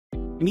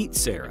Meet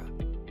Sarah.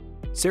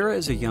 Sarah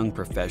is a young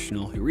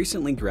professional who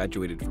recently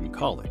graduated from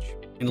college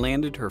and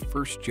landed her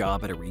first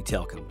job at a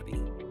retail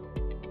company.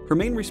 Her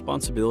main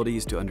responsibility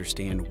is to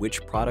understand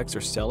which products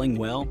are selling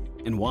well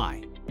and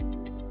why.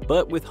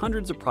 But with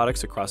hundreds of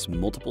products across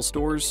multiple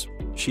stores,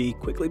 she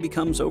quickly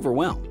becomes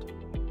overwhelmed.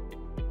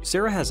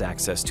 Sarah has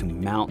access to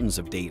mountains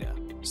of data,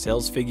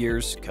 sales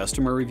figures,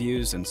 customer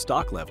reviews, and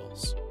stock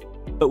levels.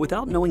 But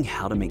without knowing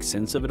how to make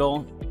sense of it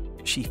all,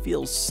 she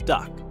feels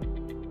stuck.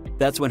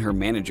 That's when her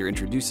manager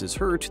introduces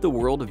her to the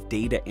world of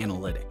data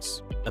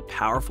analytics, a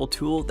powerful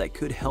tool that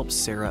could help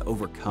Sarah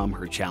overcome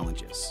her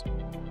challenges.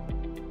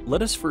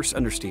 Let us first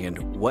understand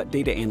what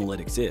data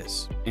analytics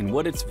is and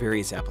what its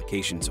various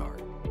applications are.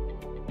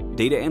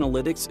 Data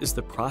analytics is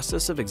the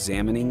process of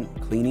examining,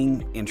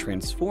 cleaning, and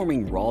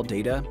transforming raw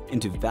data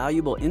into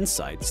valuable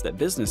insights that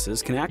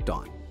businesses can act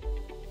on.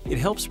 It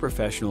helps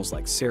professionals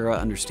like Sarah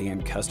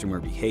understand customer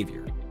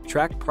behavior,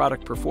 track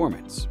product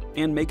performance,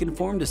 and make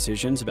informed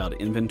decisions about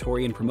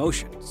inventory and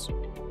promotions.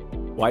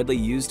 Widely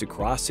used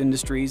across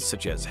industries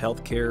such as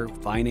healthcare,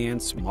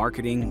 finance,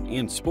 marketing,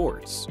 and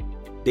sports,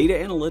 data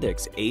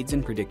analytics aids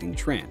in predicting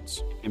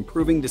trends,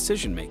 improving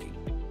decision-making,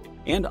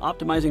 and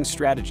optimizing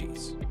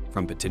strategies,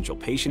 from potential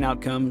patient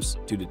outcomes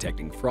to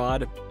detecting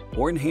fraud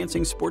or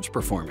enhancing sports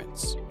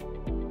performance.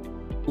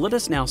 Let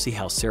us now see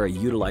how Sarah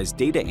utilized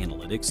data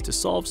analytics to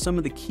solve some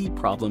of the key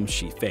problems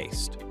she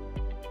faced.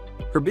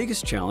 Her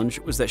biggest challenge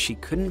was that she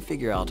couldn't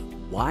figure out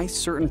why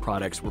certain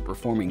products were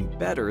performing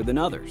better than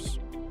others.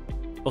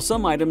 While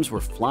some items were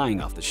flying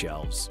off the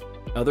shelves,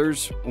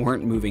 others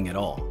weren't moving at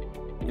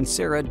all, and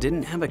Sarah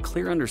didn't have a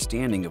clear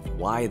understanding of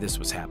why this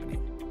was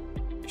happening.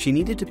 She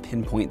needed to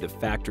pinpoint the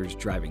factors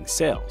driving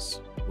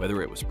sales,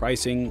 whether it was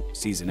pricing,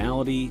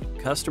 seasonality,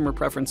 customer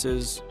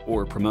preferences,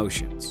 or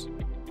promotions.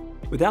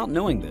 Without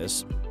knowing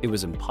this, it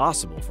was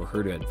impossible for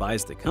her to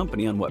advise the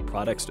company on what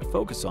products to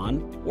focus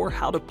on or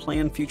how to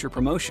plan future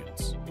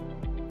promotions.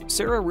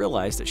 Sarah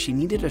realized that she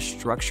needed a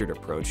structured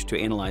approach to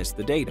analyze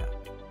the data.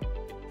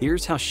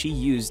 Here's how she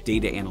used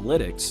data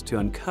analytics to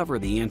uncover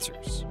the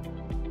answers.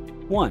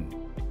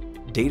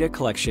 1. Data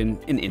collection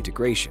and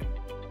integration.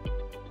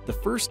 The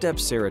first step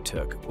Sarah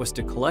took was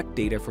to collect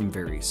data from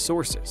various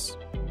sources.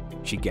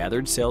 She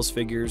gathered sales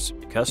figures,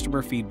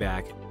 customer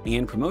feedback,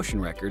 and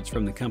promotion records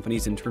from the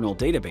company's internal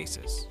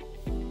databases.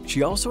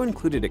 She also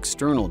included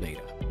external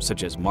data,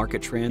 such as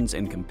market trends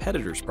and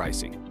competitors'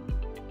 pricing.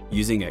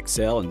 Using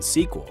Excel and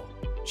SQL,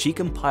 she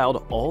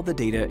compiled all the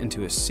data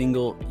into a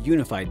single,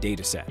 unified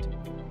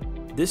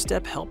dataset. This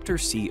step helped her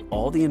see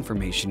all the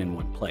information in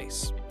one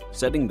place,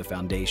 setting the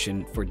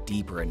foundation for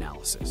deeper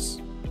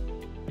analysis.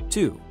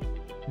 2.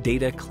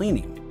 Data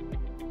cleaning.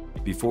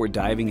 Before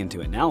diving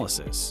into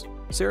analysis,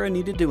 Sarah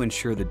needed to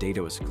ensure the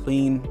data was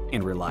clean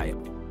and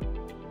reliable.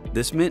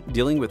 This meant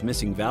dealing with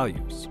missing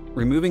values,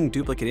 removing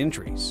duplicate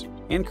entries,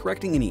 and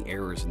correcting any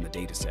errors in the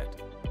dataset.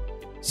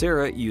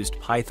 Sarah used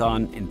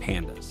Python and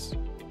Pandas,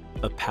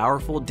 a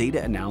powerful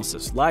data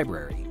analysis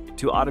library,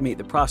 to automate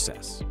the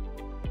process.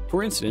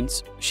 For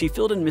instance, she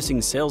filled in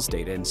missing sales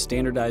data and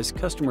standardized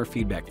customer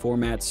feedback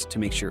formats to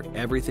make sure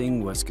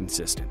everything was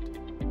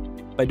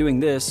consistent. By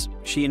doing this,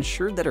 she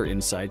ensured that her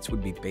insights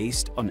would be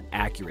based on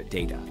accurate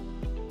data.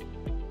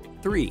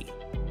 3.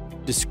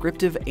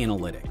 Descriptive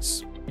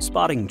Analytics.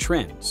 Spotting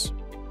trends.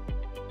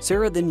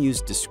 Sarah then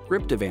used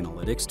Descriptive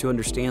Analytics to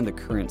understand the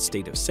current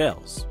state of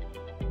sales.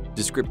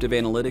 Descriptive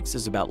Analytics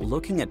is about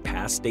looking at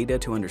past data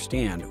to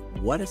understand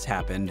what has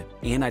happened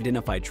and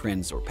identify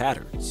trends or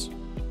patterns.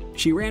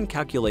 She ran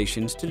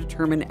calculations to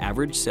determine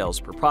average sales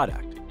per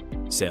product,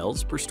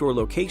 sales per store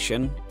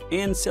location,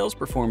 and sales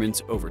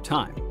performance over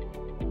time.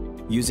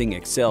 Using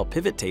Excel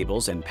pivot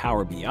tables and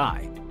Power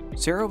BI,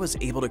 Sarah was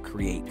able to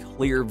create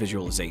clear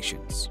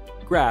visualizations,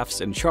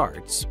 graphs, and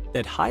charts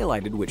that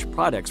highlighted which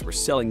products were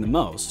selling the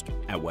most,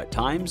 at what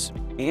times,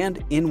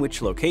 and in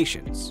which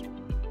locations.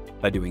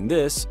 By doing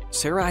this,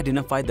 Sarah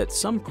identified that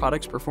some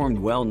products performed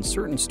well in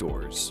certain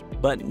stores,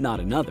 but not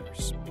in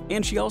others,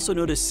 and she also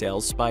noticed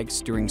sales spikes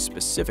during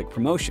specific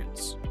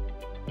promotions.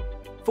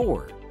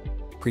 4.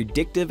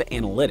 Predictive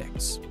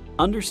Analytics.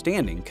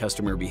 Understanding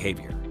customer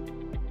behavior.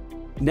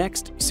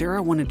 Next,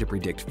 Sarah wanted to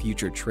predict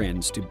future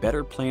trends to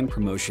better plan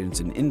promotions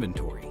and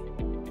inventory.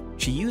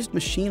 She used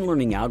machine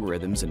learning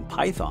algorithms in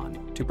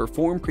Python to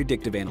perform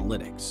predictive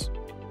analytics.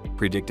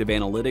 Predictive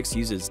analytics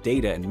uses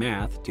data and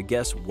math to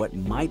guess what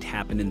might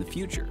happen in the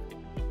future.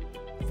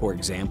 For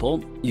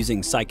example,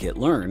 using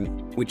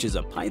Simplilearn, which is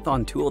a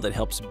Python tool that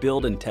helps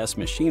build and test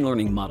machine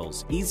learning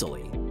models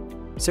easily,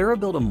 Sarah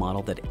built a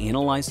model that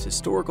analyzed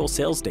historical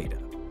sales data,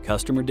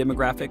 customer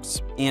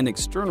demographics, and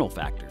external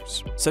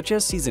factors, such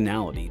as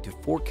seasonality, to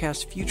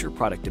forecast future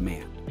product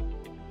demand.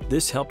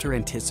 This helped her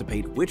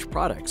anticipate which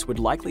products would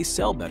likely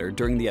sell better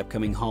during the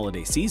upcoming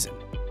holiday season.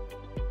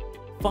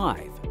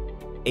 5.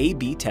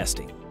 A/B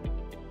testing.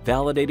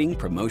 Validating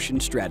promotion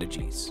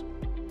strategies.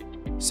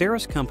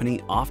 Sarah's company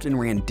often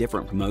ran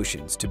different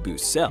promotions to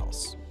boost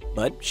sales,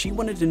 but she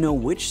wanted to know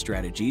which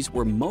strategies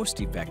were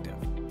most effective.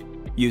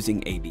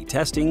 Using A/B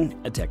testing,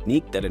 a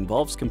technique that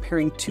involves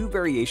comparing two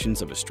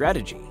variations of a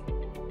strategy,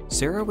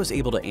 Sarah was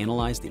able to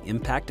analyze the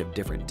impact of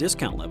different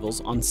discount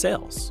levels on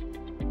sales.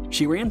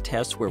 She ran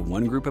tests where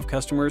one group of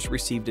customers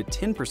received a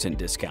 10%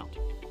 discount,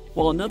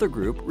 while another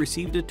group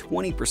received a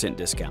 20%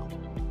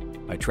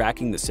 discount. By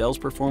tracking the sales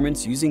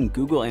performance using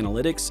Google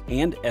Analytics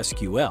and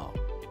SQL,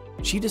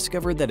 she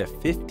discovered that a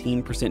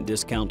 15%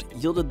 discount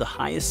yielded the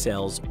highest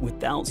sales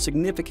without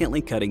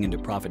significantly cutting into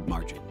profit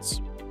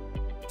margins.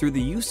 Through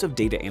the use of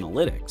data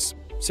analytics,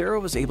 Sarah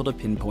was able to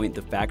pinpoint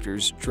the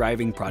factors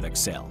driving product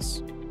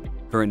sales.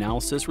 Her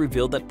analysis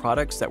revealed that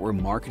products that were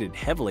marketed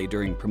heavily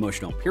during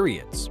promotional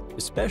periods,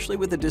 especially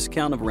with a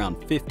discount of around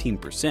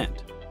 15%,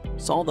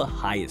 saw the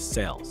highest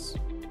sales.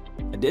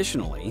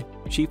 Additionally,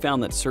 she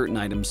found that certain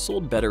items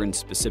sold better in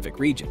specific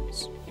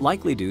regions,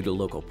 likely due to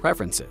local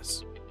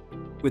preferences.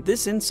 With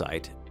this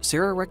insight,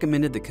 Sarah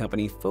recommended the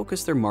company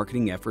focus their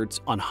marketing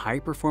efforts on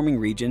high-performing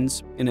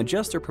regions and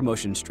adjust their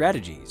promotion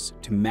strategies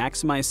to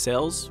maximize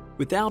sales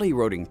without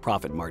eroding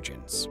profit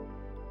margins.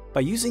 By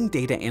using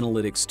data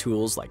analytics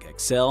tools like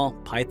Excel,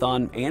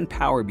 Python, and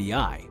Power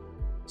BI,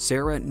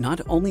 Sarah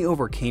not only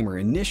overcame her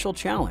initial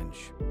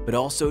challenge, but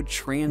also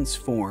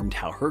transformed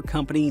how her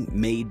company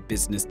made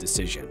business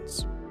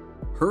decisions.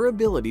 Her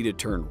ability to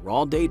turn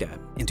raw data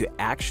into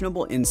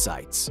actionable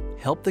insights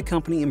helped the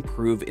company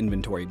improve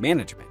inventory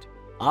management,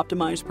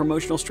 optimize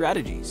promotional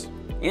strategies,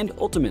 and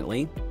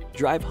ultimately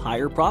drive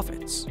higher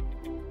profits.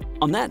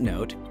 On that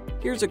note,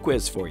 here's a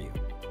quiz for you.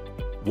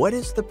 What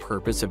is the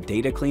purpose of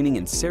data cleaning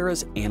in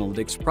Sarah's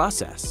analytics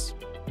process?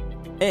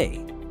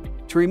 A.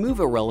 To remove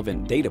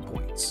irrelevant data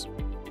points.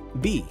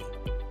 B.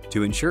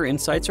 To ensure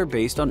insights are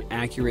based on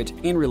accurate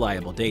and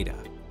reliable data.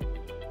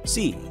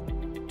 C.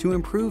 To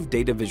improve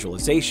data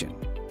visualization.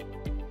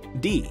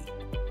 D.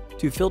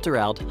 To filter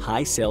out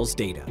high sales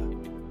data.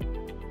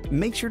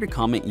 Make sure to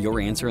comment your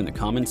answer in the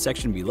comments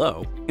section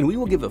below, and we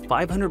will give a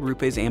 500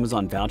 rupees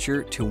Amazon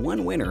voucher to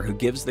one winner who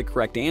gives the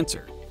correct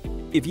answer.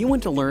 If you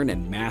want to learn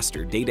and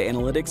master data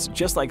analytics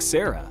just like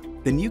Sarah,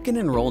 then you can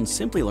enroll in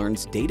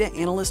Simplilearn's Data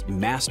Analyst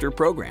Master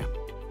Program.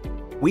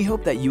 We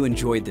hope that you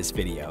enjoyed this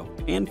video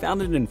and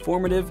found it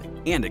informative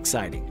and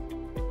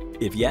exciting.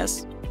 If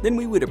yes, then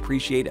we would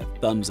appreciate a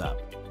thumbs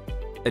up.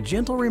 A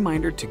gentle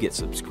reminder to get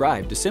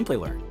subscribed to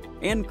Simplilearn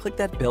and click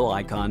that bell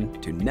icon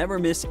to never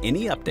miss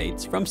any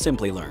updates from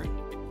Simplilearn.